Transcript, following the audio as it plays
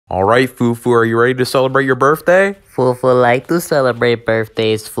All right, Fufu, are you ready to celebrate your birthday? Fufu like to celebrate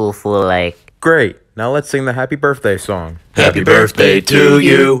birthdays, Fufu like. Great. Now let's sing the happy birthday song. Happy birthday to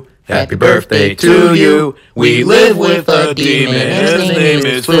you. Happy birthday to you. We live with a demon and his name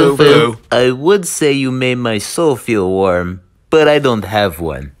is Fufu. I would say you made my soul feel warm, but I don't have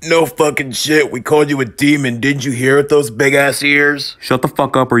one. No fucking shit. We called you a demon. Didn't you hear it, those big ass ears? Shut the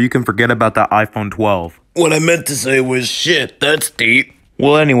fuck up or you can forget about that iPhone 12. What I meant to say was shit. That's deep.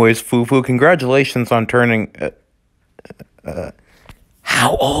 Well, anyways, Fufu, congratulations on turning...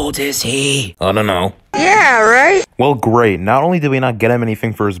 How old is he? I don't know. Yeah, right? Well, great. Not only did we not get him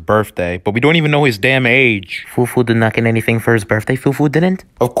anything for his birthday, but we don't even know his damn age. Fufu did not get anything for his birthday, Fufu didn't?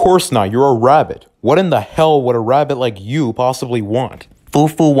 Of course not. You're a rabbit. What in the hell would a rabbit like you possibly want?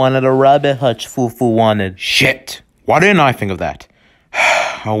 Fufu wanted a rabbit hutch, Fufu wanted. Shit. Why didn't I think of that?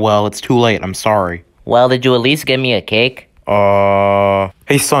 Oh well, it's too late. I'm sorry. Well, did you at least get me a cake?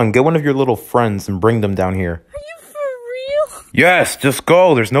 Hey son, get one of your little friends and bring them down here. Are you for real? Yes, just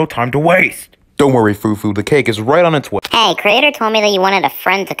go. There's no time to waste. Don't worry, Fufu. The cake is right on its way. Hey, Creator told me that you wanted a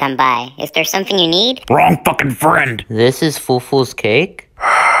friend to come by. Is there something you need? Wrong fucking friend. This is Fufu's cake?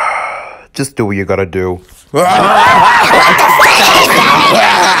 Just do what you gotta do.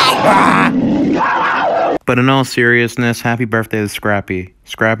 But in all seriousness, happy birthday to Scrappy.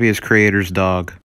 Scrappy is Creator's dog.